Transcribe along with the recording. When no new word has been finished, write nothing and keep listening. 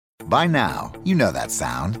By now, you know that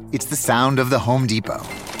sound. It's the sound of the Home Depot.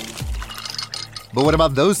 But what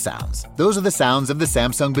about those sounds? Those are the sounds of the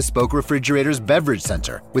Samsung Bespoke Refrigerator's Beverage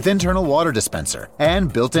Center with internal water dispenser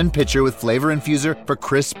and built-in pitcher with flavor infuser for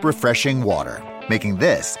crisp, refreshing water. Making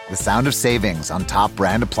this the sound of savings on top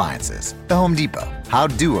brand appliances. The Home Depot. How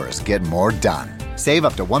doers get more done. Save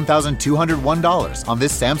up to $1,201 on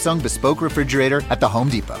this Samsung Bespoke Refrigerator at the Home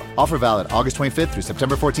Depot. Offer valid August 25th through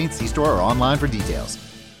September 14th. See store or online for details.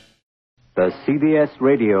 The CBS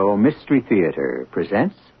Radio Mystery Theater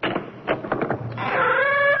presents...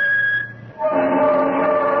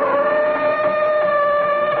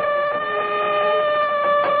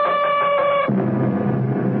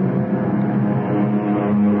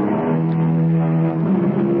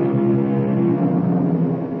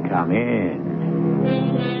 Come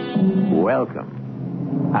in.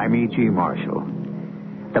 Welcome. I'm E.G. Marshall.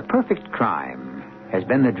 The perfect crime has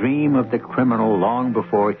been the dream of the criminal long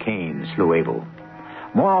before Cain slew Abel.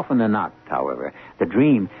 More often than not, however, the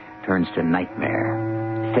dream turns to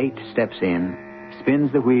nightmare. Fate steps in, spins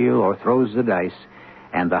the wheel or throws the dice,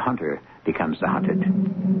 and the hunter becomes the hunted.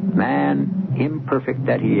 Man, imperfect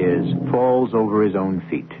that he is, falls over his own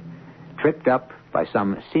feet, tripped up by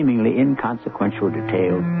some seemingly inconsequential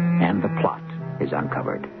detail, and the plot is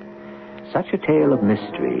uncovered. Such a tale of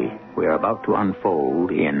mystery we are about to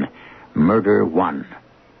unfold in Murder One.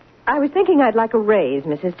 I was thinking I'd like a raise,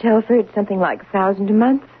 Mrs. Telford, something like $1,000 a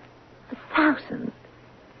month. 1,000?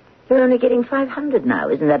 You're only getting 500 now.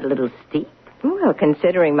 Isn't that a little steep? Well,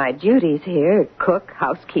 considering my duties here, cook,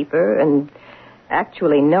 housekeeper, and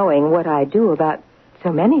actually knowing what I do about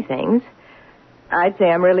so many things, I'd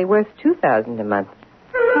say I'm really worth $2,000 a month.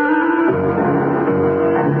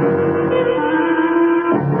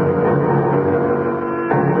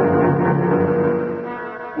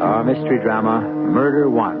 Our mystery drama, Murder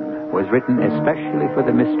One, was written especially for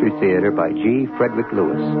the Mystery Theater by G. Frederick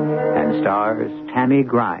Lewis and stars Tammy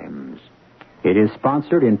Grimes. It is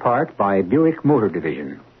sponsored in part by Buick Motor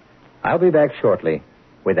Division. I'll be back shortly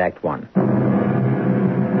with Act One.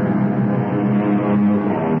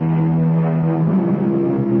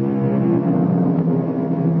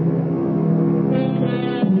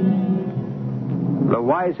 The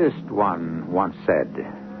wisest one once said,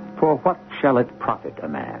 "For what shall it profit a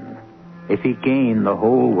man if he gain the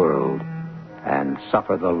whole world and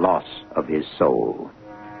suffer the loss of his soul?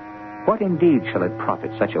 What indeed shall it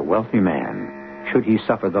profit such a wealthy man should he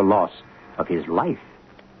suffer the loss of his life?"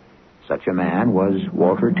 Such a man was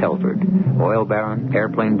Walter Telford, oil baron,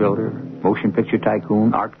 airplane builder, motion picture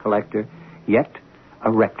tycoon, art collector, yet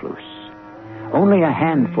a recluse. Only a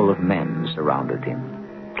handful of men surrounded him,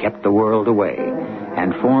 kept the world away,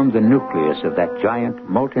 and formed the nucleus of that giant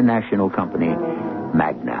multinational company,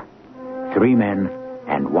 Magna. 3 men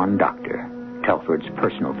and 1 doctor, Telford's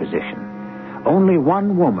personal physician. Only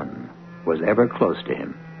 1 woman was ever close to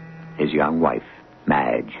him, his young wife,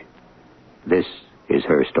 Madge. This is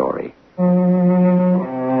her story.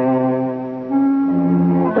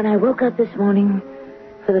 When I woke up this morning,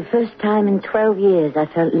 for the first time in 12 years, I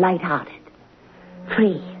felt lighthearted.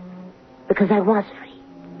 Free. Because I was free.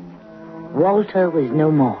 Walter was no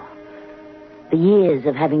more. The years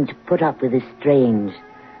of having to put up with this strange,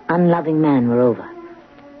 unloving man were over.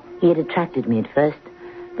 He had attracted me at first,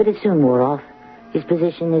 but it soon wore off. His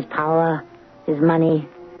position, his power, his money.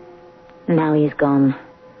 Now he is gone.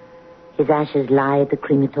 His ashes lie at the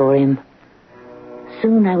crematorium.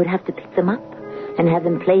 Soon I would have to pick them up and have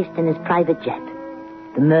them placed in his private jet,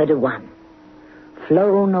 the Murder One,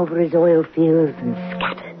 flown over his oil fields and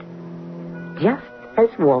scattered, just as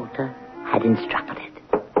Walter had instructed.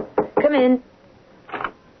 Come in.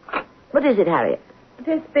 What is it, Harriet?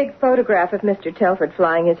 This big photograph of Mr. Telford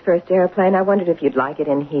flying his first airplane. I wondered if you'd like it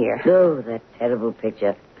in here. Oh, that terrible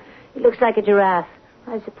picture. It looks like a giraffe.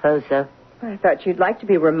 I suppose so. I thought you'd like to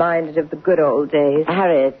be reminded of the good old days.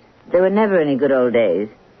 Harriet, there were never any good old days.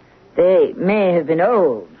 They may have been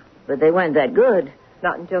old, but they weren't that good.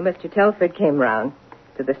 Not until Mr. Telford came round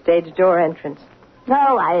to the stage door entrance.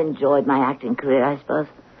 No, I enjoyed my acting career, I suppose.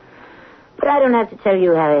 But I don't have to tell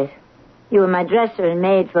you, Harriet. You were my dresser and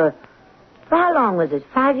maid for how long was it?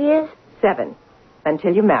 5 years? 7.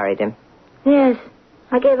 Until you married him. Yes,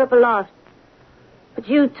 I gave up a lot. But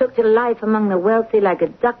you took to life among the wealthy like a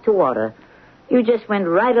duck to water. You just went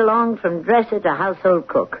right along from dresser to household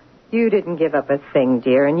cook. You didn't give up a thing,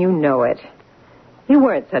 dear, and you know it. You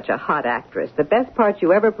weren't such a hot actress. The best part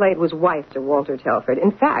you ever played was wife to Walter Telford.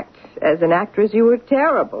 In fact, as an actress, you were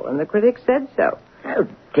terrible, and the critics said so. How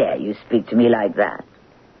dare you speak to me like that?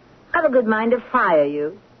 I've a good mind to fire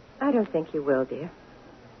you. I don't think you will, dear.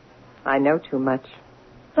 I know too much.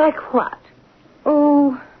 Like what?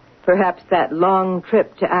 Oh, Perhaps that long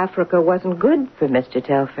trip to Africa wasn't good for Mr.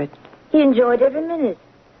 Telford. He enjoyed every minute.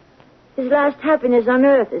 His last happiness on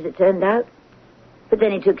earth, as it turned out. But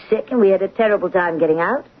then he took sick, and we had a terrible time getting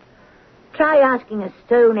out. Try asking a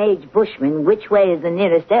Stone Age bushman which way is the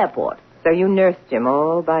nearest airport. So you nursed him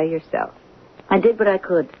all by yourself. I did what I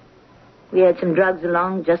could. We had some drugs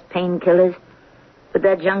along, just painkillers. But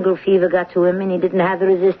that jungle fever got to him, and he didn't have the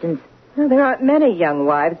resistance. Well, there aren't many young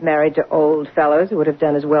wives married to old fellows who would have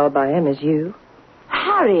done as well by him as you.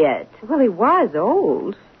 Harriet! Well, he was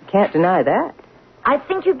old. Can't deny that. I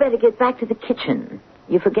think you'd better get back to the kitchen.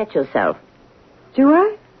 You forget yourself. Do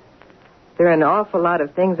I? There are an awful lot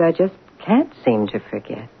of things I just can't seem to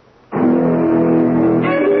forget.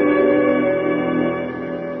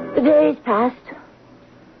 The days passed.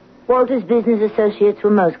 Walter's business associates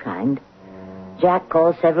were most kind. Jack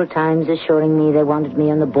called several times assuring me they wanted me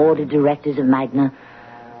on the board of directors of Magna.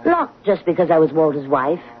 Not just because I was Walter's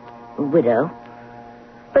wife, a widow,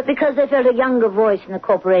 but because they felt a younger voice in the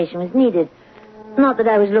corporation was needed. Not that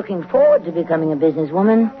I was looking forward to becoming a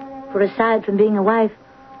businesswoman, for aside from being a wife,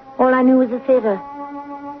 all I knew was the theater.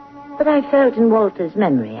 But I felt in Walter's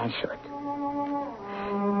memory I should.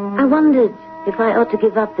 I wondered if I ought to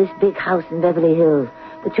give up this big house in Beverly Hills,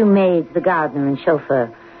 the 2 maids, the gardener and chauffeur,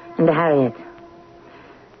 and the Harriet.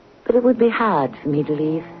 But it would be hard for me to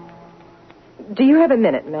leave. Do you have a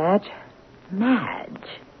minute, Madge? Madge?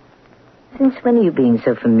 Since when are you being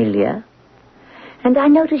so familiar? And I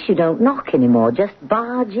notice you don't knock anymore, just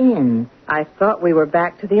barge in. I thought we were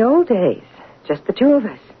back to the old days, just the 2 of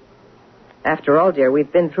us. After all, dear,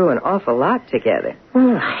 we've been through an awful lot together.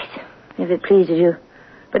 All right, if it pleases you.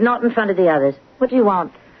 But not in front of the others. What do you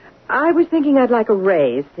want? I was thinking I'd like a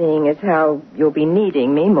raise, seeing as how you'll be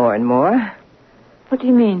needing me more and more. What do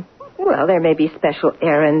you mean? Well, there may be special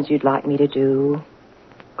errands you'd like me to do,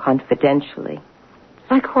 confidentially.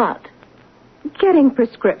 Like what? Getting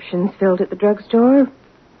prescriptions filled at the drugstore.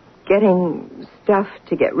 Getting stuff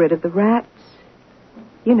to get rid of the rats.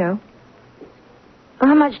 You know.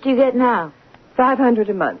 How much do you get now? $500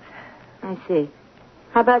 a month. I see.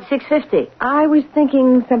 How about $650? I was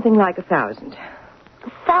thinking something like $1,000.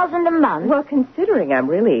 $1,000 a month? Well, considering I'm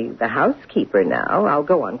really the housekeeper now, I'll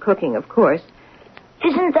go on cooking, of course.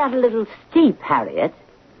 Isn't that a little steep, Harriet?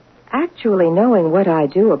 Actually, knowing what I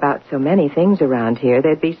do about so many things around here,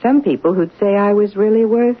 there'd be some people who'd say I was really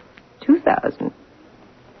worth $2,000.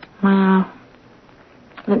 Well,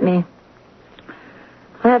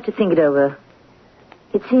 I'll have to think it over.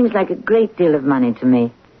 It seems like a great deal of money to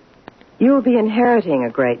me. You'll be inheriting a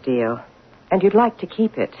great deal, and you'd like to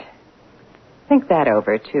keep it. Think that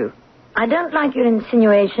over, too. I don't like your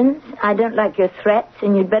insinuations. I don't like your threats,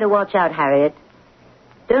 and you'd better watch out, Harriet.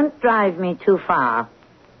 Don't drive me too far.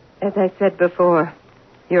 As I said before,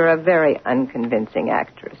 you're a very unconvincing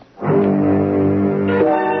actress.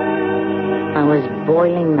 I was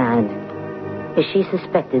boiling mad. If she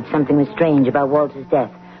suspected something was strange about Walter's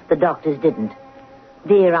death, the doctors didn't.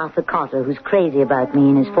 Dear Arthur Carter, who's crazy about me,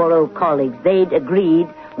 and his 4 old colleagues, they'd agreed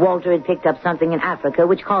Walter had picked up something in Africa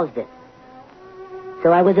which caused it.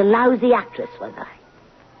 So I was a lousy actress, was I?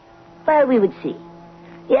 Well, we would see.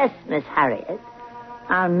 Yes, Miss Harriet,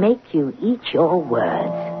 I'll make you eat your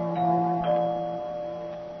words.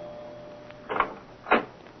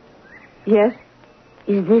 Yes?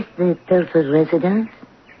 Is this the Telford residence?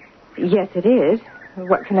 Yes, it is.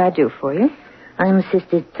 What can I do for you? I'm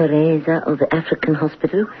Sister Teresa of the African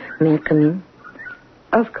Hospital. May I come in?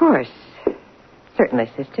 Of course. Certainly,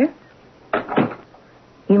 sister.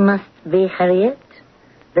 You must be Harriet.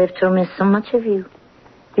 They've told me so much of you.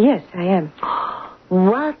 Yes, I am.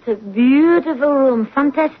 What a beautiful room.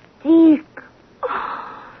 Fantastique.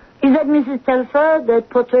 Is that Mrs. Telford, that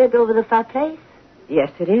portrait over the fireplace?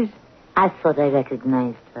 Yes, it is. I thought I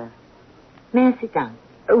recognized her. May I sit down?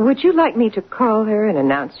 Would you like me to call her and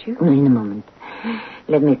announce you? No, in a moment.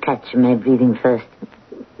 Let me catch my breathing first.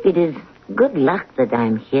 It is good luck that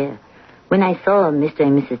I'm here. When I saw Mr.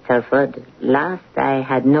 and Mrs. Telford last, I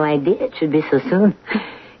had no idea it should be so soon.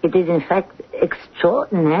 It is, in fact,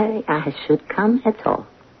 extraordinary I should come at all.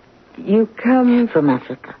 You come from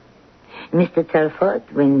Africa. Mr. Telford,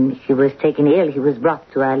 when he was taken ill, he was brought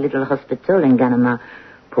to our little hospital in Ganama.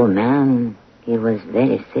 Poor man, he was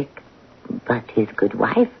very sick. But his good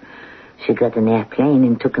wife, she got an airplane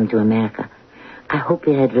and took him to America. I hope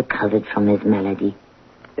he had recovered from his malady.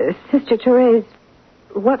 Sister Therese,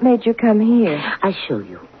 what made you come here? I show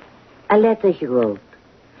you. A letter he wrote.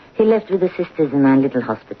 He left with the sisters in our little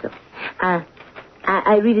hospital.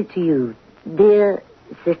 I read it to you. Dear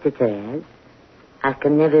Sister Therese, I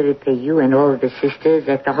can never repay you and all the sisters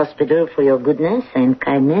at the hospital for your goodness and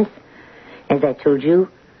kindness. As I told you,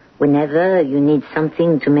 Whenever you need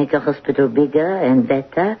something to make a hospital bigger and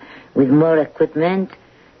better, with more equipment,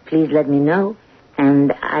 please let me know,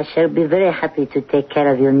 and I shall be very happy to take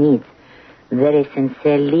care of your needs. Very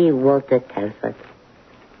sincerely, Walter Telford.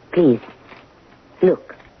 Please,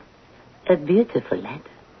 look. A beautiful letter.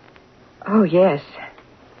 Oh, yes.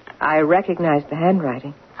 I recognize the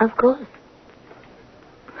handwriting. Of course.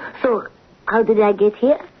 So, how did I get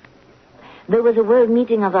here? There was a world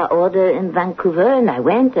meeting of our order in Vancouver, and I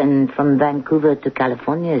went, and from Vancouver to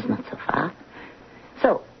California is not so far.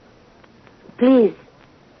 So, please,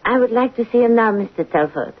 I would like to see him now, Mr.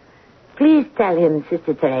 Telford. Please tell him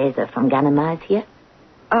Sister Teresa from Ganama is here.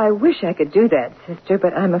 I wish I could do that, Sister,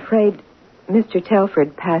 but I'm afraid Mr.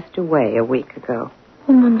 Telford passed away a week ago.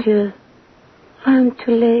 Oh, mon Dieu. I'm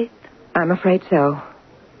too late. I'm afraid so.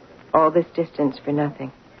 All this distance for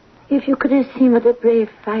nothing. If you could have seen what a brave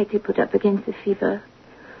fight he put up against the fever.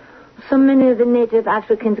 So many of the native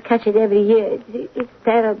Africans catch it every year. It's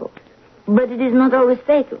terrible. But it is not always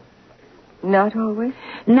fatal. Not always?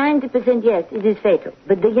 90%, yes, it is fatal.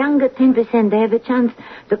 But the younger 10%, they have a chance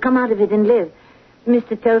to come out of it and live.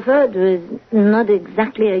 Mr. Telford was not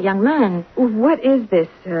exactly a young man. What is this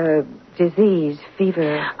disease,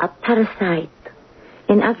 fever? A parasite.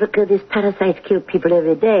 In Africa, these parasites kill people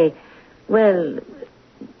every day. Well,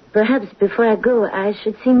 perhaps before I go, I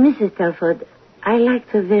should see Mrs. Telford. I liked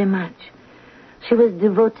her very much. She was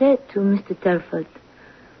devoted to Mr. Telford.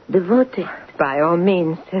 Devoted. By all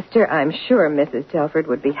means, Sister. I'm sure Mrs. Telford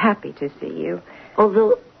would be happy to see you.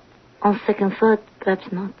 Although, on second thought,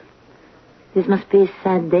 perhaps not. This must be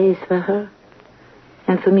sad days for her.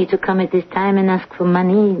 And for me to come at this time and ask for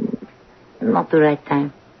money, not the right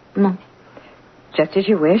time. No. Just as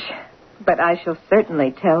you wish. But I shall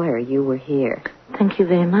certainly tell her you were here. Thank you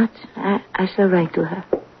very much. I shall write to her.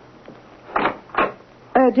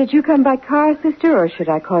 Did you come by car, Sister, or should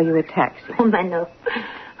I call you a taxi? Oh, my no.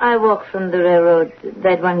 I walk from the railroad.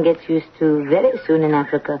 That one gets used to very soon in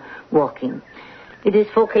Africa, walking. It is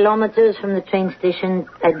 4 kilometers from the train station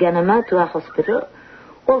at Ganama to our hospital.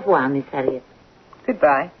 Au revoir, Miss Harriet.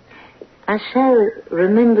 Goodbye. I shall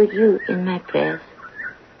remember you in my prayers.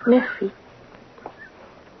 Merci.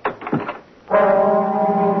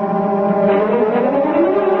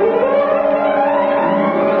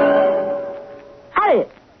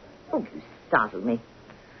 Harriet! Oh, you startled me.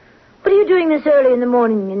 What are you doing this early in the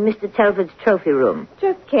morning in Mr. Telford's trophy room?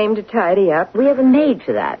 Just came to tidy up. We have a maid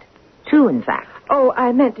for that. 2, in fact. Oh,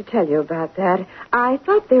 I meant to tell you about that. I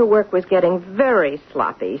thought their work was getting very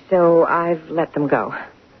sloppy, so I've let them go.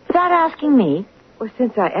 Without asking me? Well,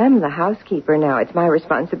 since I am the housekeeper now, it's my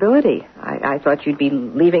responsibility. I thought you'd be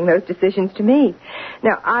leaving those decisions to me.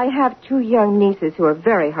 Now, I have 2 young nieces who are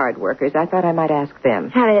very hard workers. I thought I might ask them.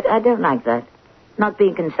 Harriet, I don't like that. Not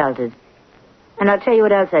being consulted. And I'll tell you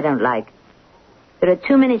what else I don't like. There are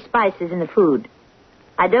too many spices in the food.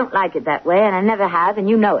 I don't like it that way, and I never have, and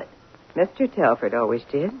you know it. Mr. Telford always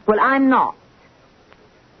did. Well, I'm not.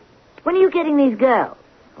 When are you getting these girls?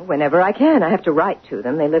 Whenever I can. I have to write to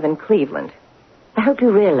them. They live in Cleveland. I hope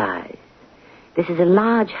you realize this is a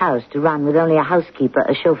large house to run with only a housekeeper,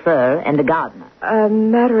 a chauffeur, and a gardener.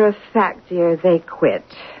 Matter of fact, dear, they quit.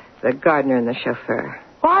 The gardener and the chauffeur.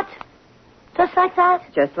 What? Just like that?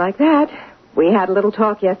 Just like that. We had a little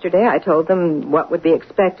talk yesterday. I told them what would be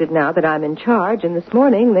expected now that I'm in charge, and this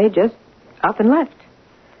morning they just up and left.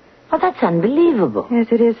 Oh, that's unbelievable. Yes,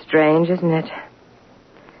 it is strange, isn't it?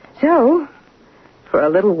 So, for a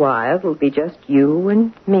little while, it'll be just you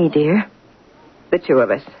and me, dear. The 2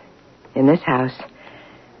 of us. In this house.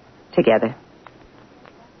 Together.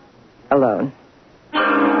 Alone.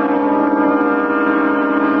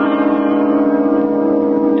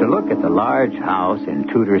 To look at the large house in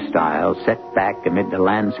Tudor style set back amid the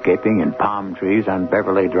landscaping and palm trees on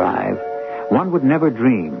Beverly Drive, one would never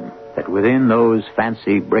dream that within those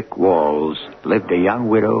fancy brick walls lived a young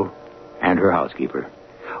widow and her housekeeper.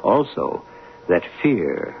 Also, that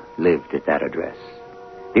fear lived at that address.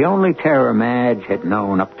 The only terror Madge had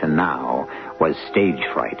known up to now was stage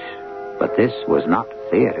fright. But this was not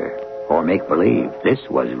theater or make-believe. This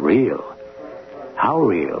was real. How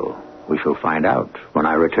real, we shall find out when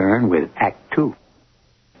I return with Act 2.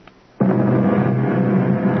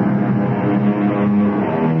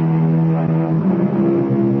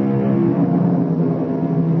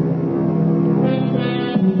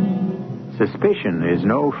 Suspicion is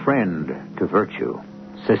no friend to virtue.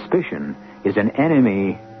 Suspicion is an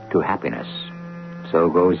enemy to happiness. So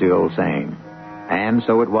goes the old saying. And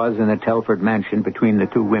so it was in the Telford mansion between the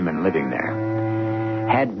 2 women living there.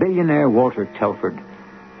 Had billionaire Walter Telford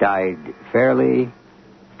died fairly,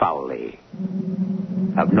 foully?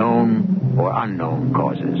 Of known or unknown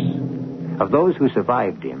causes. Of those who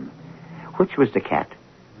survived him, which was the cat?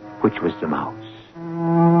 Which was the mouse?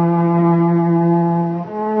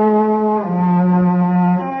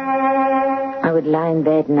 I would lie in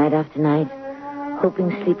bed night after night, hoping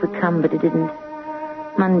sleep would come, but it didn't.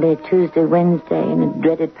 Monday, Tuesday, Wednesday, in a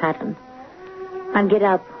dreaded pattern. I'd get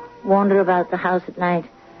up, wander about the house at night,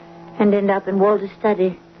 and end up in Walter's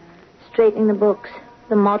study, straightening the books,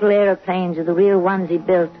 the model aeroplanes or the real ones he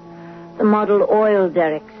built, the model oil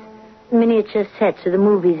derricks, miniature sets of the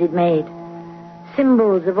movies he'd made,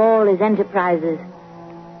 symbols of all his enterprises.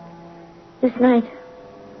 This night,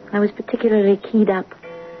 I was particularly keyed up.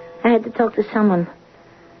 I had to talk to someone.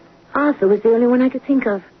 Arthur was the only one I could think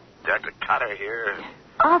of. Dr. Cotter here.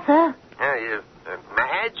 Arthur?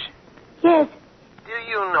 Madge? Yes. Do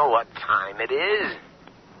you know what time it is?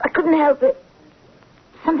 I couldn't help it.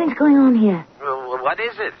 Something's going on here. Well, what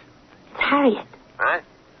is it? It's Harriet. Huh?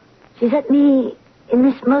 She's at me in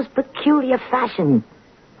this most peculiar fashion.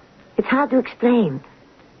 It's hard to explain.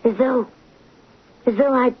 As though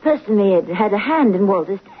I personally had a hand in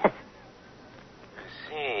Walter's death. I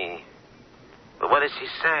see. But what does she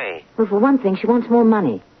say? Well, for one thing, she wants more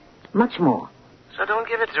money. Much more. So don't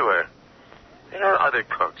give it to her. There are other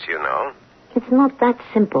cooks, you know. It's not that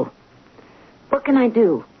simple. What can I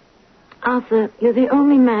do? Arthur, you're the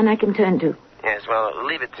only man I can turn to. Yes, well,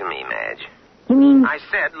 leave it to me, Madge. You mean... I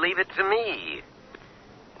said leave it to me.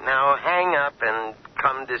 Now hang up and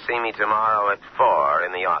come to see me tomorrow at 4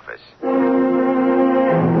 in the office.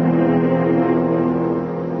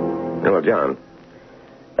 Hello, John.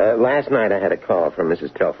 Last night I had a call from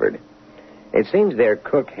Mrs. Telford. It seems their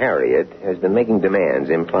cook, Harriet, has been making demands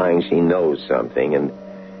implying she knows something, and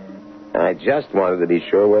I just wanted to be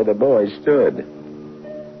sure where the boys stood.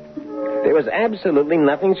 There was absolutely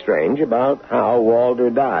nothing strange about how Walter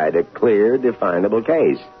died, a clear, definable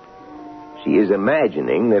case. She is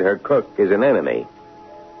imagining that her cook is an enemy.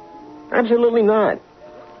 Absolutely not.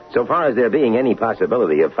 So far as there being any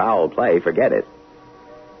possibility of foul play, forget it.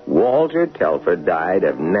 Walter Telford died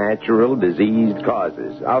of natural diseased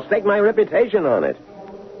causes. I'll stake my reputation on it.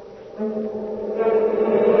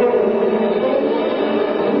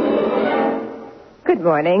 Good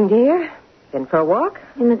morning, dear. Been for a walk?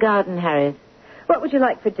 In the garden, Harriet. What would you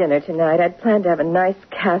like for dinner tonight? I'd planned to have a nice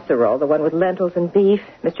casserole, the one with lentils and beef,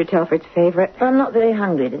 Mr. Telford's favorite. I'm not very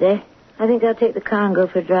hungry today. I think I'll take the car and go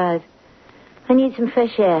for a drive. I need some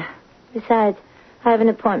fresh air. Besides, I have an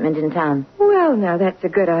appointment in town. Well, now, that's a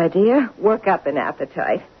good idea. Work up an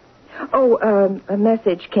appetite. Oh, a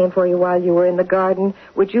message came for you while you were in the garden.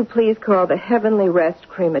 Would you please call the Heavenly Rest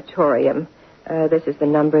Crematorium? This is the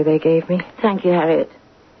number they gave me. Thank you, Harriet.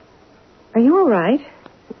 Are you all right?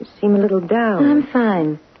 You seem a little down. I'm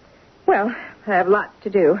fine. Well, I have lots to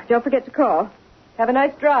do. Don't forget to call. Have a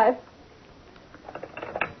nice drive.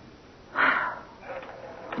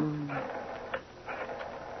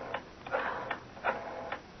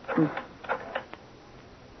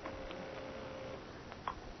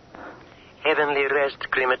 Heavenly Rest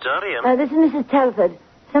Crematorium. This is Mrs. Telford.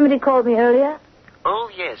 Somebody called me earlier. Oh,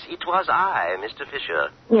 yes, it was I, Mr. Fisher.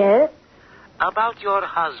 Yes? About your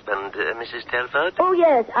husband, Mrs. Telford. Oh,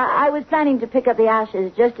 yes. I was planning to pick up the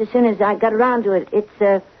ashes just as soon as I got around to it.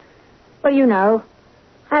 It's, well, you know.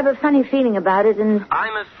 I have a funny feeling about it, and...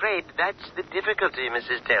 I'm afraid that's the difficulty,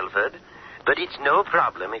 Mrs. Telford. But it's no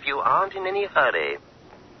problem if you aren't in any hurry.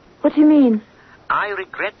 What do you mean? I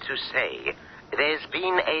regret to say there's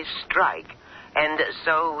been a strike, and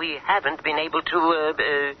so we haven't been able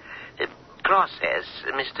to, process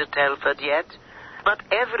Mr. Telford yet. But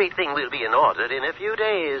everything will be in order in a few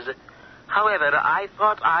days. However, I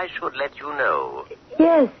thought I should let you know.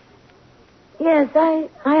 Yes. Yes, I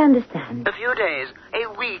understand. A few days, a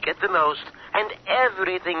week at the most, and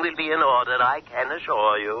everything will be in order, I can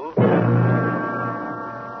assure you.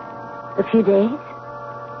 A few days?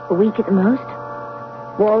 A week at the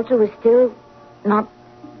most? Walter was still not...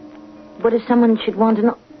 What if someone should want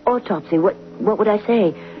an autopsy? What would I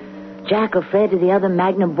say? Jack or Fred or the other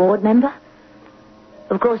Magnum board member?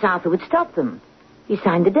 Of course, Arthur would stop them. He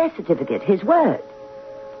signed the death certificate, his word.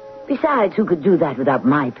 Besides, who could do that without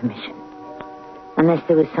my permission? Unless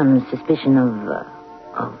there was some suspicion of...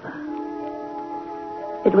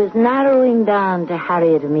 It was narrowing down to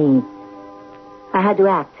Harriet and me. I had to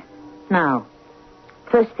act. Now,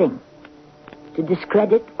 first thing, to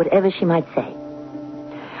discredit whatever she might say.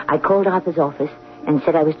 I called Arthur's office and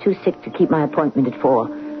said I was too sick to keep my appointment at 4.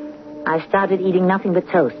 I started eating nothing but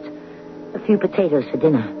toast. A few potatoes for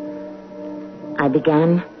dinner. I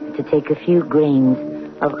began to take a few grains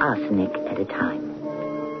of arsenic at a time.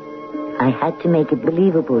 I had to make it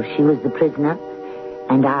believable she was the prisoner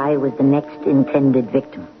And I was the next intended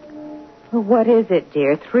victim. Well, what is it,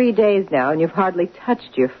 dear? 3 days now, and you've hardly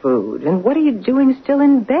touched your food. And what are you doing still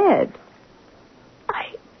in bed?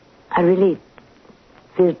 I really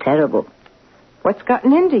feel terrible. What's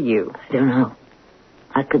gotten into you? I don't know.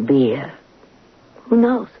 I could be, who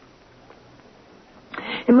knows?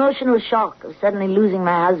 Emotional shock of suddenly losing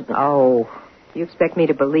my husband. Oh, you expect me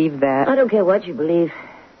to believe that? I don't care what you believe.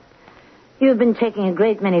 You've been taking a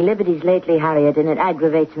great many liberties lately, Harriet, and it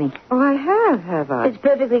aggravates me. Oh, I have I? It's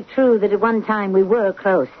perfectly true that at one time we were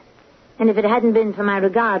close. And if it hadn't been for my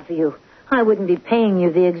regard for you, I wouldn't be paying you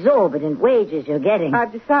the exorbitant wages you're getting.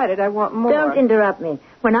 I've decided I want more. Don't interrupt me.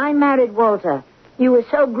 When I married Walter, you were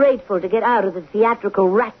so grateful to get out of the theatrical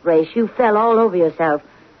rat race, you fell all over yourself.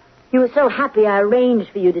 You were so happy I arranged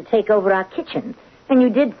for you to take over our kitchen. And you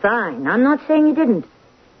did fine. I'm not saying you didn't.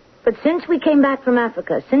 But since we came back from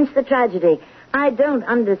Africa, since the tragedy, I don't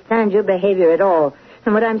understand your behavior at all.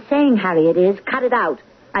 And what I'm saying, Harriet, is cut it out.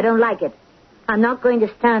 I don't like it. I'm not going to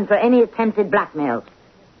stand for any attempted blackmail.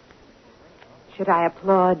 Should I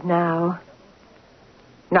applaud now?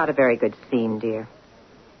 Not a very good scene, dear.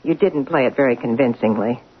 You didn't play it very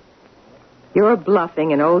convincingly. You're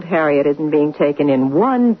bluffing, and old Harriet isn't being taken in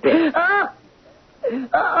one bit.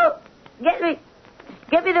 Oh! Get me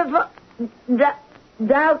the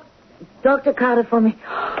Dr. Carter for me.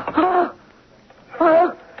 Oh!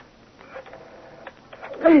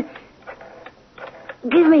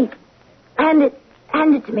 Give me. Hand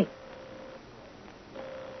it to me.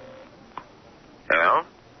 Hello?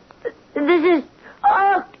 This is...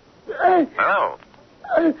 Hello?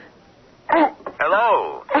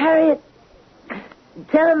 Hello? Harriet,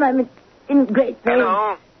 tell him I'm in great pain.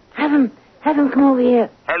 Hello? Have him come over here.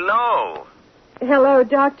 Hello? Hello,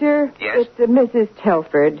 Doctor. Yes? It's Mrs.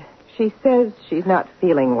 Telford. She says she's not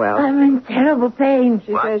feeling well. I'm in terrible pain.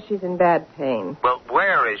 She says she's in bad pain. Well,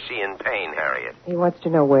 where is she in pain, Harriet? He wants to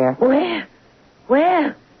know where.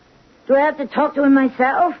 Where? Do I have to talk to him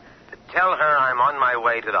myself? Tell her I'm on my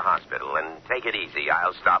way to the hospital, and take it easy.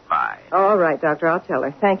 I'll stop by. All right, Doctor. I'll tell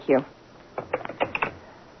her. Thank you.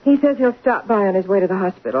 He says he'll stop by on his way to the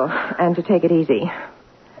hospital and to take it easy.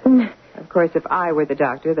 Of course, if I were the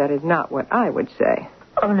doctor, that is not what I would say.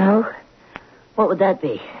 Oh, no? What would that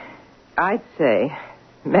be? I'd say,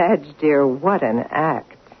 Madge, dear, what an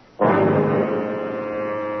act.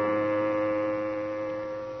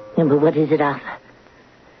 Yeah, but what is it, Arthur?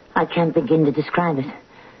 I can't begin to describe it.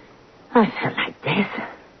 I felt like death.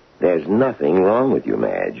 There's nothing wrong with you,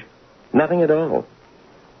 Madge. Nothing at all.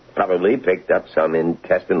 Probably picked up some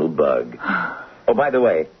intestinal bug. Oh, by the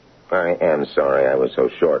way, I am sorry I was so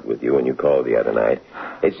short with you when you called the other night.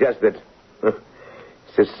 It's just that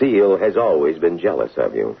Cecile has always been jealous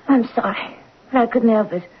of you. I'm sorry, but I couldn't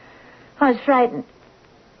help it. I was frightened.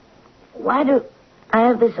 Why do I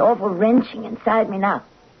have this awful wrenching inside me now?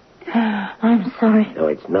 I'm sorry. No,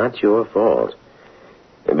 it's not your fault.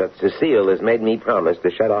 But Cecile has made me promise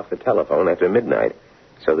to shut off the telephone after midnight,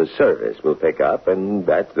 so the service will pick up, and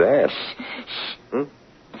that's that. Shh.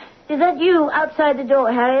 Is that you outside the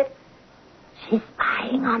door, Harriet? She's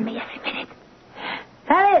spying on me every minute.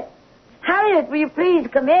 Harriet, will you please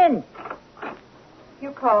come in?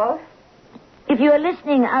 You called? If you are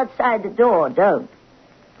listening outside the door, don't.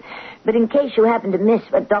 But in case you happen to miss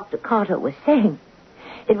what Dr. Carter was saying,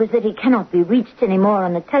 it was that he cannot be reached anymore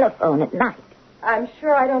on the telephone at night. I'm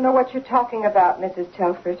sure I don't know what you're talking about, Mrs.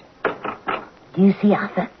 Telford. Do you see,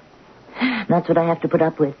 Arthur? That's what I have to put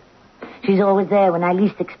up with. She's always there when I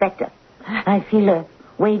least expect her. I feel her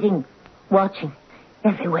waiting, watching,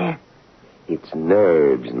 everywhere. It's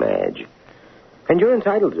nerves, Madge. And you're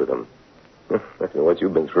entitled to them. After what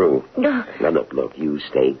you've been through. Now, look, you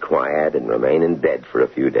stay quiet and remain in bed for a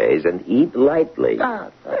few days and eat lightly.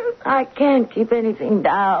 Arthur, I can't keep anything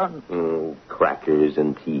down. Crackers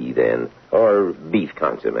and tea, then. Or beef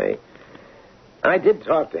consomme. I did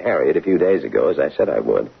talk to Harriet a few days ago, as I said I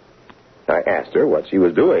would. I asked her what she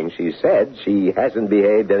was doing. She said she hasn't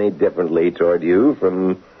behaved any differently toward you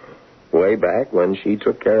from way back when she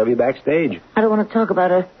took care of you backstage. I don't want to talk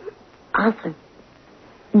about her. Arthur,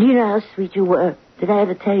 do you know how sweet you were? Did I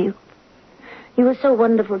ever tell you? You were so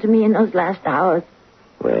wonderful to me in those last hours.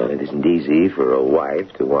 Well, it isn't easy for a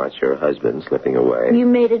wife to watch her husband slipping away. You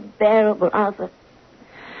made it bearable, Arthur.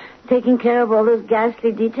 Taking care of all those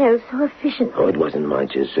ghastly details so efficiently. Oh, it wasn't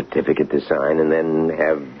much. A certificate to sign and then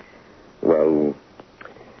have, well,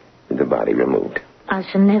 the body removed. I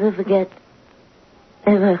shall never forget,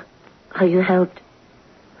 ever, how you helped.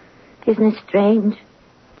 Isn't it strange,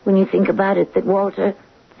 when you think about it, that Walter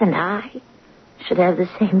and I should have the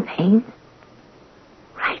same pain?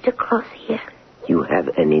 Right across here. You have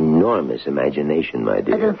an enormous imagination, my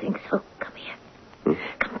dear. I don't think so. Come here.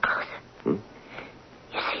 Come closer. You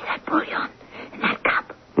see that bouillon in that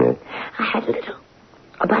cup? Yeah. I had a little.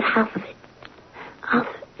 About half of it.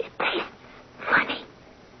 Arthur, it tastes funny.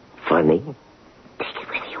 Funny? Take it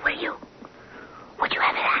with you, will you? Would you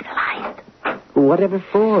have it analyzed? Whatever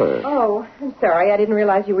for? Oh, I'm sorry. I didn't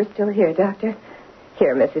realize you were still here, Doctor.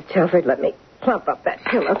 Here, Mrs. Telford, let me plump up that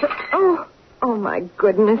pillow. Oh, my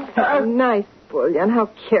goodness. How nice bouillon. How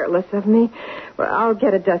careless of me. Well, I'll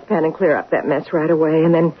get a dustpan and clear up that mess right away,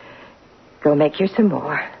 and then go make you some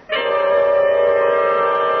more.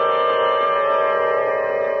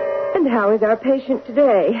 And how is our patient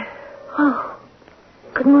today? Oh,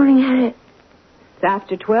 good morning, Harriet. It's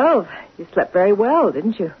after 12. You slept very well,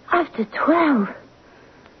 didn't you? After 12?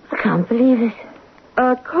 I can't believe it.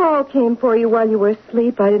 A call came for you while you were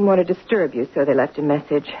asleep. I didn't want to disturb you, so they left a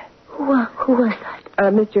message. Who was that?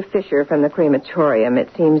 Mr. Fisher from the crematorium. It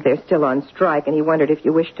seems they're still on strike, and he wondered if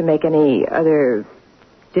you wished to make any other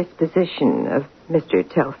disposition of Mr.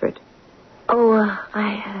 Telford. Oh,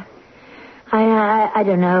 I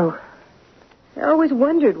don't know. I always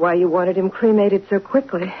wondered why you wanted him cremated so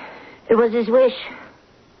quickly. It was his wish.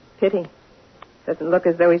 Pity. Doesn't look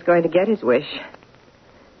as though he's going to get his wish.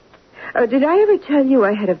 Did I ever tell you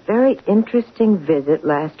I had a very interesting visit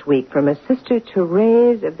last week from a Sister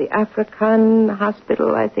Therese of the African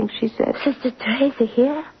Hospital, I think she said. Sister Teresa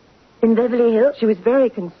here? In Beverly Hills? She was very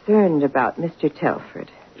concerned about Mr.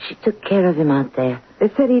 Telford. She took care of him out there. They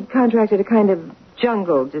said he'd contracted a kind of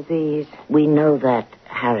jungle disease. We know that,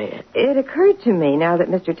 Harriet. It occurred to me now that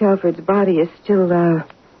Mr. Telford's body is still,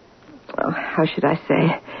 how should I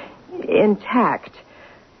say, intact.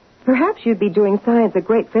 Perhaps you'd be doing science a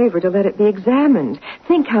great favor to let it be examined.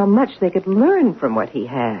 Think how much they could learn from what he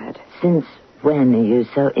had. Since when are you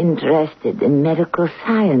so interested in medical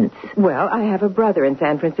science? Well, I have a brother in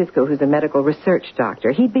San Francisco who's a medical research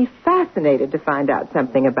doctor. He'd be fascinated to find out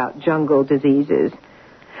something about jungle diseases.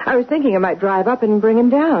 I was thinking I might drive up and bring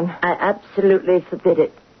him down. I absolutely forbid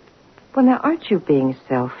it. Well, now, aren't you being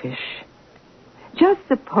selfish? Just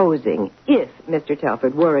supposing if Mr.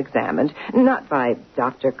 Telford were examined, not by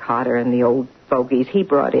Dr. Cotter and the old fogies he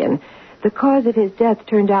brought in, the cause of his death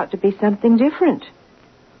turned out to be something different.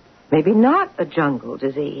 Maybe not a jungle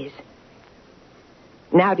disease.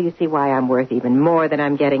 Now do you see why I'm worth even more than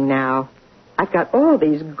I'm getting now? I've got all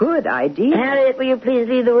these good ideas. Harriet, will you please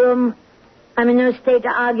leave the room? I'm in no state to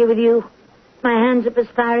argue with you. My hands are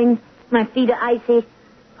perspiring. My feet are icy.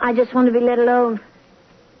 I just want to be let alone.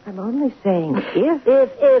 I'm only saying if.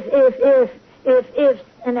 If ifs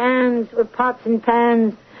and ands were pots and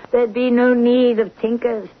pans, there'd be no need of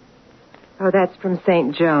tinkers. Oh, that's from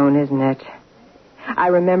St. Joan, isn't it? I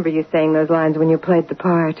remember you saying those lines when you played the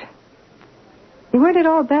part. You weren't at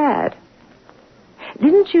all bad.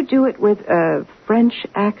 Didn't you do it with a French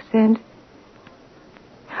accent?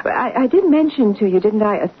 I did mention to you, didn't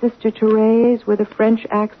I, a Sister Therese with a French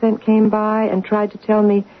accent came by and tried to tell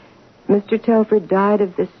me Mr. Telford died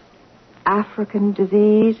of this African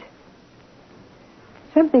disease.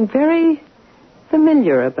 Something very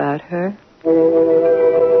familiar about her.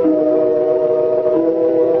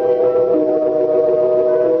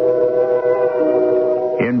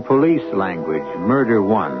 In police language, murder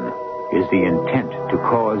one is the intent to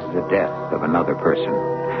cause the death of another person.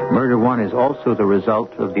 Murder one is also the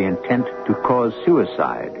result of the intent to cause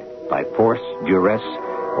suicide by force, duress,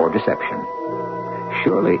 or deception.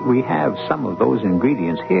 Surely we have some of those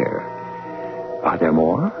ingredients here. Are there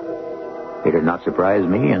more? It did not surprise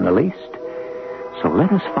me in the least. So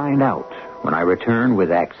let us find out when I return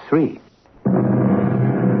with Act 3.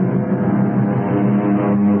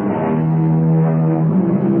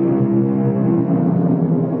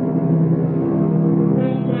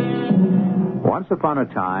 Once upon a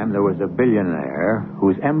time, there was a billionaire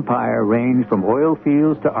whose empire ranged from oil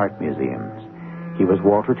fields to art museums. He was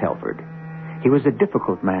Walter Telford. He was a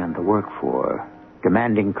difficult man to work for,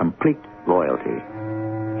 demanding complete loyalty.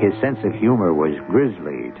 His sense of humor was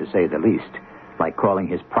grisly, to say the least, like calling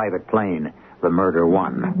his private plane the Murder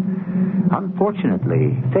One.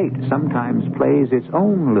 Unfortunately, fate sometimes plays its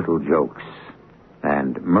own little jokes,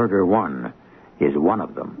 and Murder One is one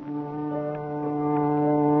of them.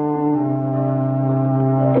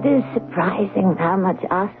 It is surprising how much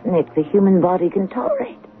arsenic the human body can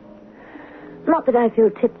tolerate. Not that I feel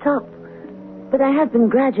tip-top, but I have been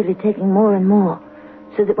gradually taking more and more,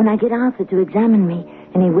 so that when I get Arthur to examine me,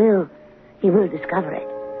 and he will discover it.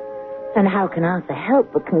 And how can Arthur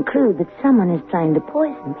help but conclude that someone is trying to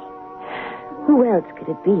poison me? Who else could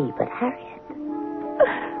it be but Harriet?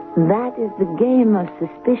 That is the game of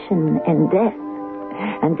suspicion and death.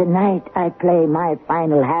 And tonight I play my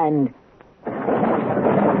final hand.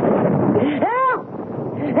 Help!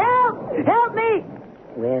 Help! Help me!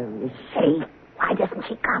 Where is she? Why doesn't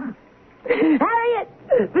she come? Harriet!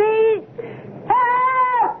 Please!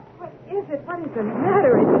 Help! What is it? What is the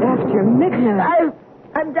matter? It's after midnight.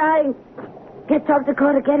 I'm dying. Get Dr.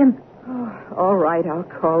 Carter, get him. Oh, all right, I'll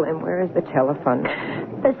call him. Where is the telephone?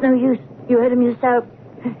 That's no use. You heard him yourself.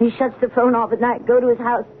 He shuts the phone off at night. Go to his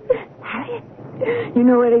house. Harriet, you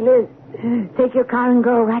know where he lives. Take your car and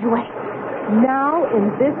go right away. Now, in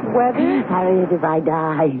this weather? Harriet, if I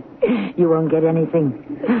die, you won't get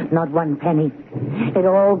anything. Not one penny. It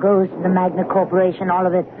all goes to the Magna Corporation, all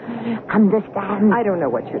of it. Understand? I don't know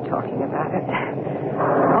what you're talking about.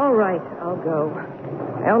 All right, I'll go.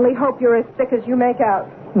 I only hope you're as sick as you make out.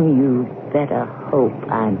 You better hope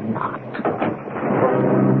I'm not.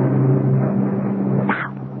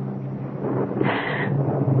 Now,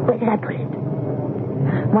 where did I put it?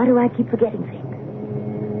 Why do I keep forgetting things?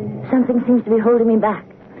 Something seems to be holding me back.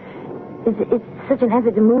 It's such an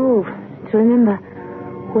effort to move, to remember.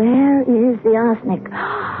 Where is the arsenic?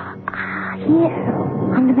 Ah,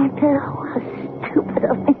 here, under my pillow. How stupid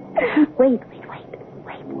of me. Wait.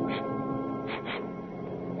 Shh.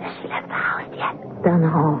 Has she left the house yet? Down the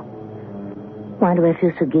hall. Why do I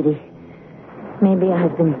feel so giddy? Maybe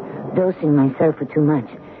I've been dosing myself for too much.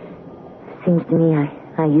 Seems to me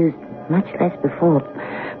I used much less before,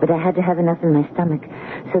 but I had to have enough in my stomach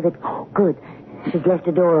so that... Oh, good. She's left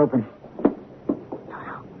the door open.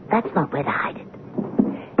 No, that's not where to hide it.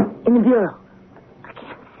 In the bureau. I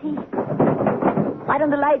can't see. Why don't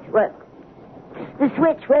the lights work? The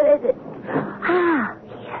switch, where is it? Ah,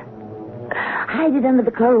 here. Hide it under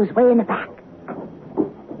the clothes, way in the back.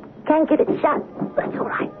 Can't get it shut. That's all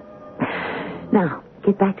right. Now,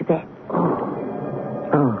 get back to bed.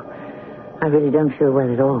 Oh, I really don't feel well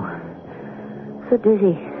at all. So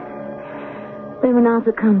dizzy. Then when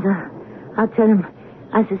Arthur comes, I'll tell him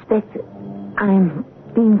I suspect I'm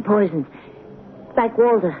being poisoned. Like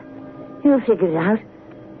Walter. He'll figure it out.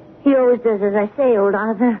 He always does as I say, old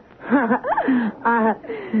Arthur.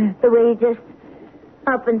 The way he just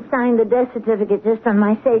up and signed the death certificate just on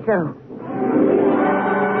my say-so.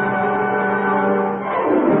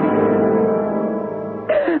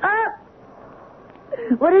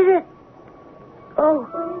 What is it? Oh,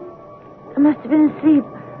 I must have been asleep.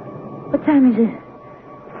 What time is it?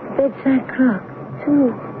 Bedside clock.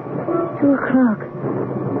 2 o'clock.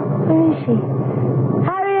 Where is she?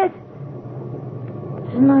 Harriet!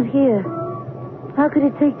 She's not here. How could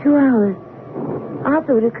it take 2 hours?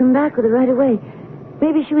 Arthur would have come back with her right away.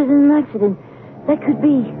 Maybe she was in an accident. That could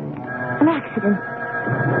be an accident.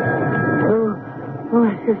 Oh,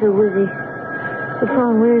 I feel so woozy. The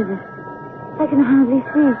phone, where is it? I can hardly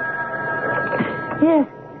sleep. Yes.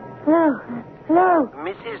 Hello.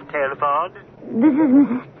 Mrs. Telford? This is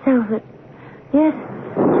Mrs. Telford. Yes.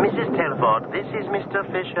 Mrs. Telford, this is Mr.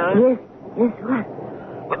 Fisher? Yes, what?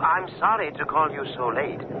 Well, I'm sorry to call you so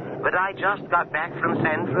late, but I just got back from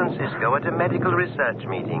San Francisco at a medical research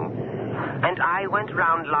meeting. And I went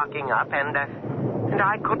round locking up, and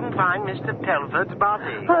I couldn't find Mr. Telford's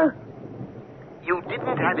body. Oh. You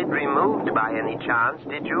didn't have it removed by any chance,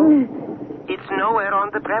 did you? It's nowhere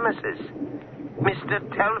on the premises. Mr.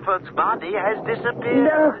 Telford's body has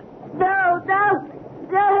disappeared. No.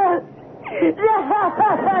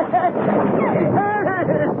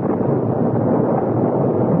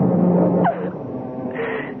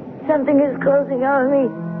 Something is closing on me.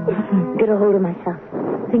 Get a hold of myself.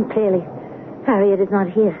 Think clearly. Harriet is not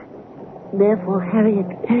here. Therefore, Harriet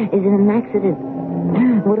is in an accident.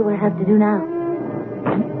 What do I have to do now?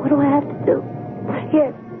 What do I have to do?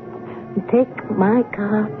 Yes. Take my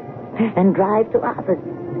car and drive to Arthur's.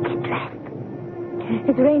 Get dressed.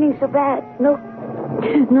 It's raining so bad. No.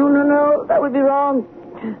 That would be wrong.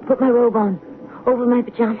 Put my robe on. Over my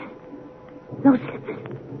pajamas. No slippers.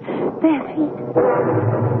 Bare feet.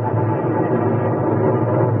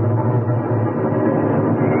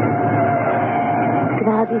 I can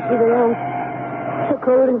hardly see the road. So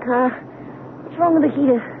cold in car. What's wrong with the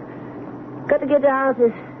heater? Got to get to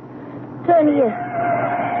Arthur's. Turn here.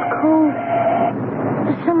 Cold.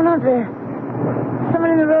 There's someone out there.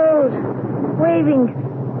 Someone in the road. Waving.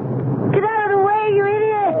 Get out of the way, you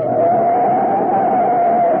idiot!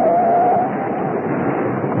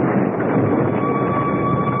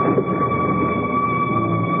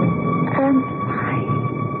 I'm alive.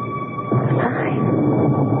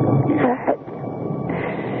 It hurts.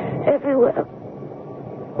 Everywhere.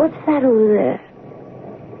 What's that over there?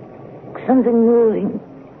 Something moving.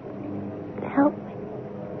 Help me.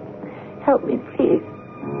 Help me, please.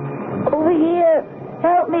 Over here.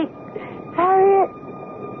 Help me. Harriet.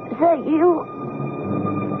 that you?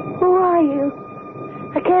 Who are you?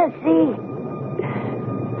 I can't see.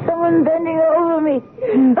 Someone bending over me.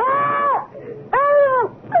 Ah!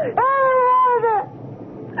 Oh! Oh, Walter!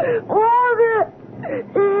 Walter! Is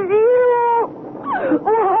it you?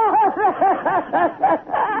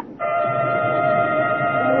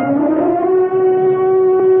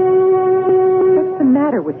 What's the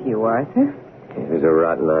matter with you, Arthur? It was a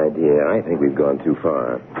rotten idea. I think we've gone too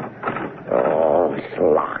far. Oh, it's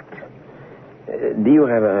locked. Do you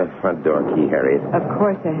have a front door key, Harriet? Of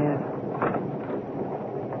course I have.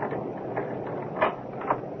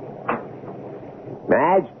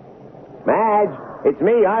 Madge? Madge? It's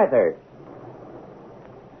me, Arthur.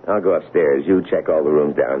 I'll go upstairs. You check all the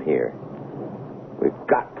rooms down here. We've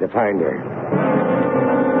got to find her.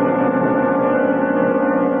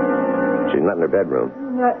 She's not in her bedroom.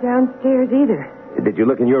 Not downstairs either. Did you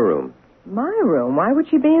look in your room? My room? Why would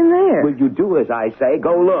she be in there? Will you do as I say?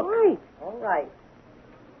 Go look. All right.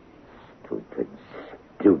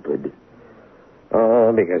 Stupid.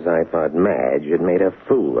 Oh, because I thought Madge had made a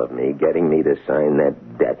fool of me, getting me to sign that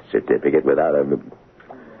death certificate without a...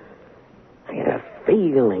 I had a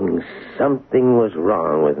feeling something was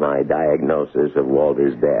wrong with my diagnosis of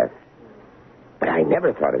Walter's death. But I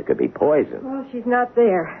never thought it could be poison. Well, she's not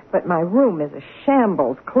there. But my room is a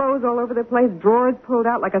shambles. Clothes all over the place, drawers pulled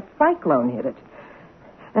out like a cyclone hit it.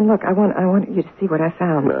 And look, I want you to see what I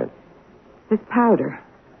found. Right. This powder.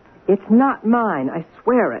 It's not mine. I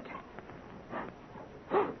swear it.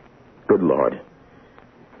 Good Lord.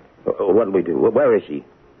 What'll we do? Where is she?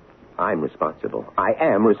 I'm responsible. I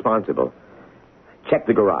am responsible. Check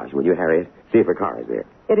the garage, will you, Harriet? See if her car is there.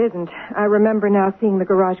 It isn't. I remember now seeing the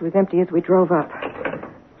garage was empty as we drove up.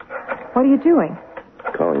 What are you doing?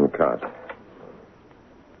 Calling the cops.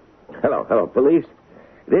 Hello, police.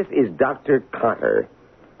 This is Dr. Cotter.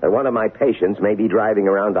 One of my patients may be driving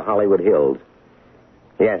around the Hollywood Hills.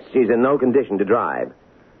 Yes, she's in no condition to drive.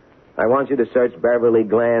 I want you to search Beverly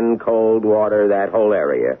Glen, Coldwater, that whole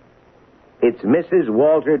area. It's Mrs.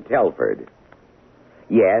 Walter Telford.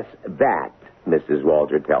 Yes, that Mrs.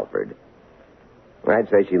 Walter Telford. I'd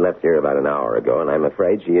say she left here about an hour ago, and I'm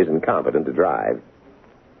afraid she isn't competent to drive.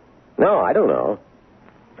 No, I don't know.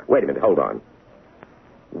 Wait a minute, hold on.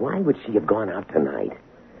 Why would she have gone out tonight?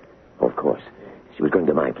 Oh, of course. She was going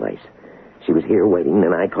to my place. She was here waiting,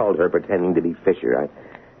 and I called her pretending to be Fisher.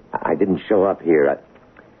 I didn't show up here.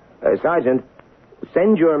 Sergeant,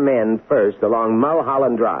 send your men first along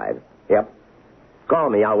Mulholland Drive. Yep. Call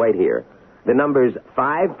me. I'll wait here. The number's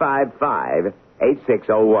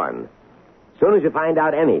 555-8601. As soon as you find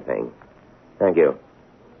out anything. Thank you.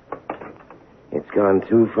 It's gone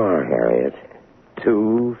too far, Harriet.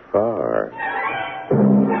 Too far.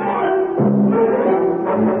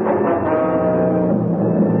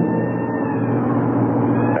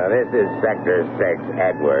 Now, this is Sector 6,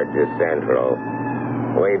 Edward, to Central.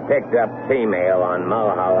 We picked up female on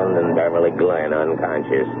Mulholland and Beverly Glen,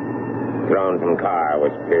 unconscious. Thrown from car,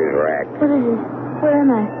 which appears wrecked. What is it? Where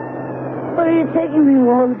am I? Where are you taking me,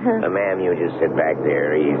 Walter? Ma'am, you just sit back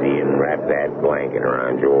there easy and wrap that blanket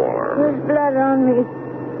around your arm. There's blood on me.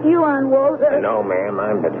 You on, Walter? No, ma'am,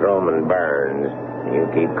 I'm Patrolman Burns. You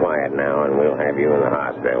keep quiet now, and we'll have you in the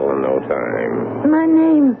hospital in no time. My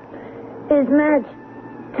name is Madge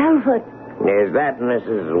Telford. Is that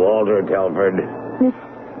Mrs. Walter Telford? Miss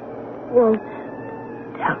Walter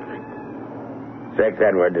Telford. 6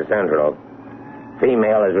 Edward to Central.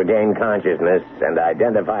 Female has regained consciousness and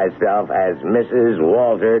identifies herself as Mrs.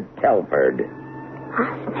 Walter Telford.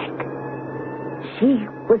 Arsenic. She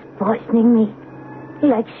was poisoning me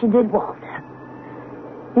like she did Walter.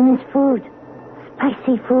 In his food.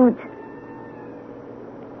 Spicy food.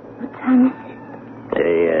 What time is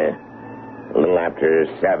it? A little after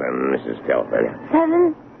 7, Mrs. Telford.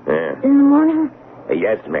 7? Yeah. In the morning?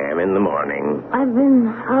 Yes, ma'am, in the morning. I've been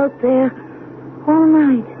out there all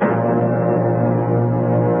night.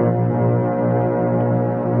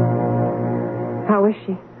 How is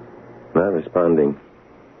she? Not responding.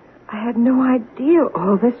 I had no idea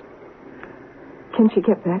all this. Can she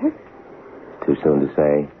get better? Too soon to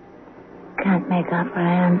say. Can't make out where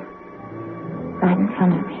I am. Right in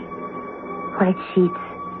front of me. White sheets.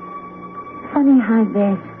 Funny high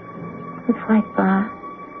bed. With white bar.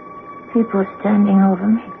 People standing over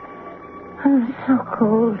me. I'm so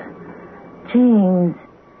cold. Chains.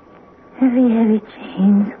 Heavy, heavy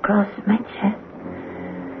chains across my chest.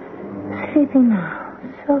 Sleeping now.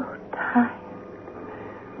 So tired.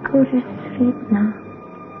 Go to sleep now.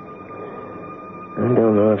 I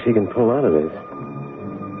don't know if she can pull out of this.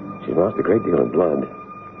 She's lost a great deal of blood.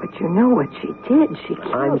 But you know what she did. She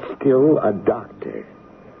killed... I'm still a doctor.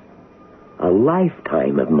 A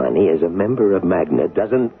lifetime of money as a member of Magna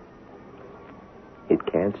doesn't... It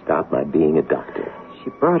can't stop my being a doctor. She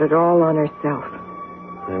brought it all on herself.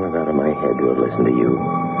 I was out of my head to have listened to you.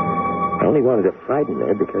 I only wanted to frighten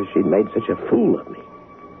her because she'd made such a fool of me.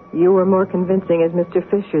 You were more convincing as Mr.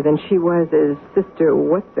 Fisher than she was as Sister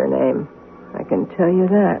What's-Her-Name. I can tell you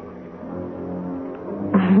that.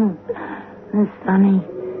 Miss Sonny,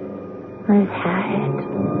 Miss Harriet.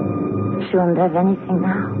 She won't have anything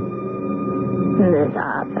now. And there's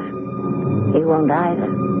Arthur. He won't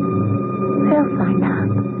either. They'll find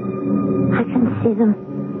out. I can see them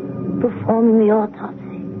performing the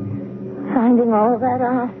autopsy, finding all that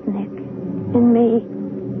arsenic in me.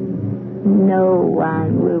 No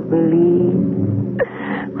one will believe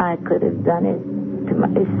I could have done it to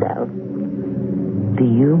myself. Do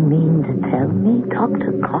you mean to tell me,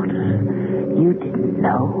 Dr. Cotter, you didn't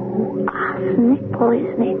know arsenic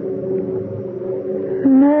poisoning?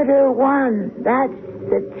 Murder one, that's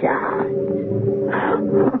the charge.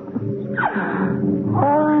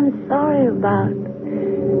 All I'm sorry about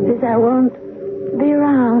is I won't be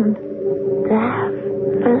around to have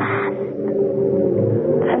the last.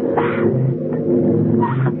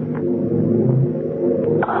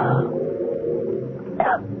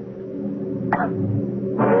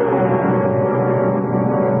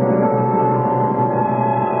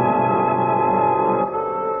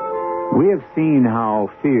 We have seen how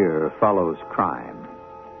fear follows crime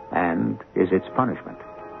and is its punishment.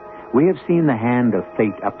 We have seen the hand of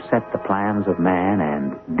fate upset the plans of man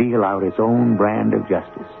and deal out its own brand of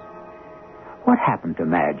justice. What happened to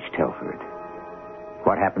Madge Telford?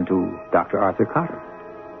 What happened to Dr. Arthur Cotter?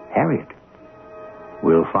 Harriet?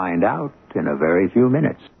 We'll find out in a very few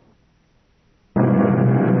minutes.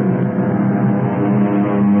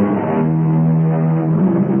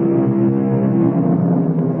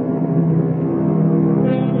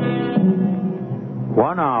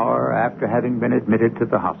 One hour after having been admitted to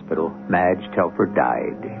the hospital, Madge Telford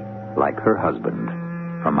died, like her husband,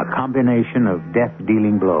 from a combination of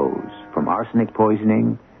death-dealing blows, from arsenic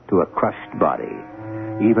poisoning to a crushed body,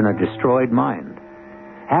 even a destroyed mind.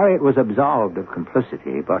 Harriet was absolved of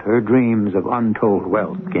complicity, but her dreams of untold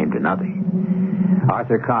wealth came to nothing.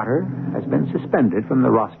 Arthur Cotter has been suspended from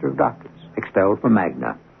the roster of doctors, expelled from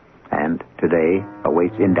Magna, and today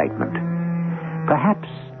awaits indictment. Perhaps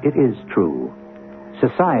it is true.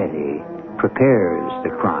 Society prepares the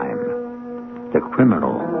crime. The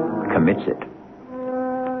criminal commits it.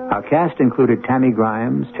 Our cast included Tammy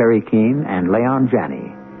Grimes, Terry Keane, and Leon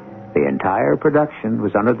Janney. The entire production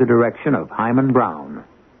was under the direction of Hyman Brown.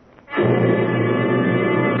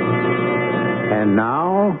 And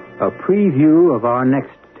now, a preview of our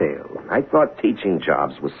next tale. I thought teaching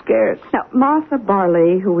jobs was scarce. Now, Martha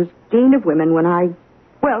Barley, who was Dean of Women when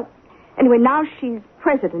well, anyway, now she's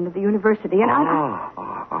president of the university, and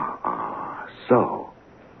So,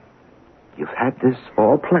 you've had this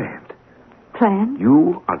all planned. Planned?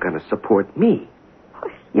 You are going to support me.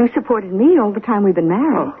 You supported me all the time we've been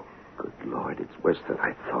married. Oh, good Lord, it's worse than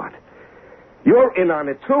I thought. You're in on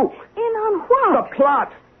it, too. In on what? The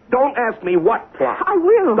plot. Don't ask me what plot. I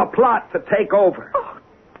will. The plot to take over. Oh,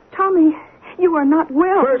 Tommy, you are not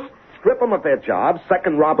well. First, strip them of their jobs.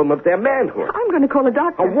 Second, rob them of their manhood. I'm going to call a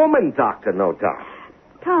doctor. A woman doctor, no doubt.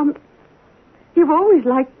 Tom, you've always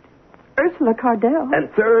liked Ursula Cardell.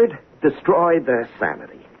 And third, destroy their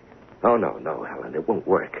sanity. Oh, no, Helen, it won't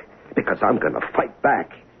work. Because I'm going to fight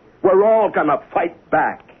back. We're all going to fight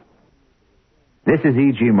back. This is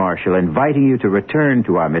E.G. Marshall inviting you to return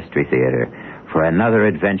to our Mystery Theater for another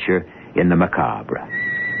adventure in the macabre.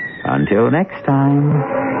 Until next time,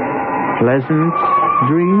 pleasant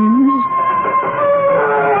dreams.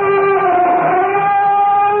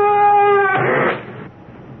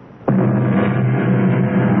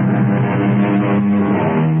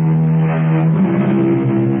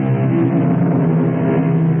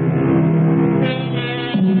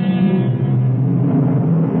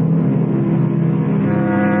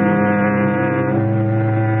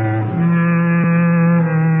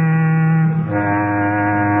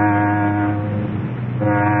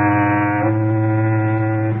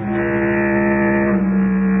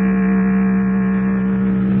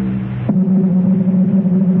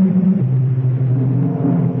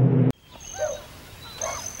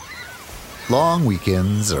 Long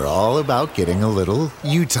weekends are all about getting a little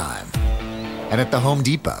you time. And at the Home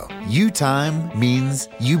Depot, you time means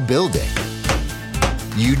you building,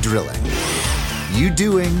 you drilling, you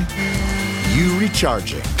doing, you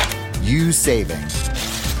recharging, you saving,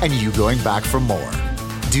 and you going back for more.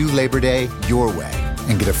 Do Labor Day your way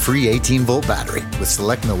and get a free 18-volt battery with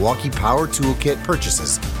select Milwaukee Power Toolkit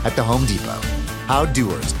purchases at the Home Depot. how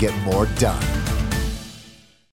doers get more done.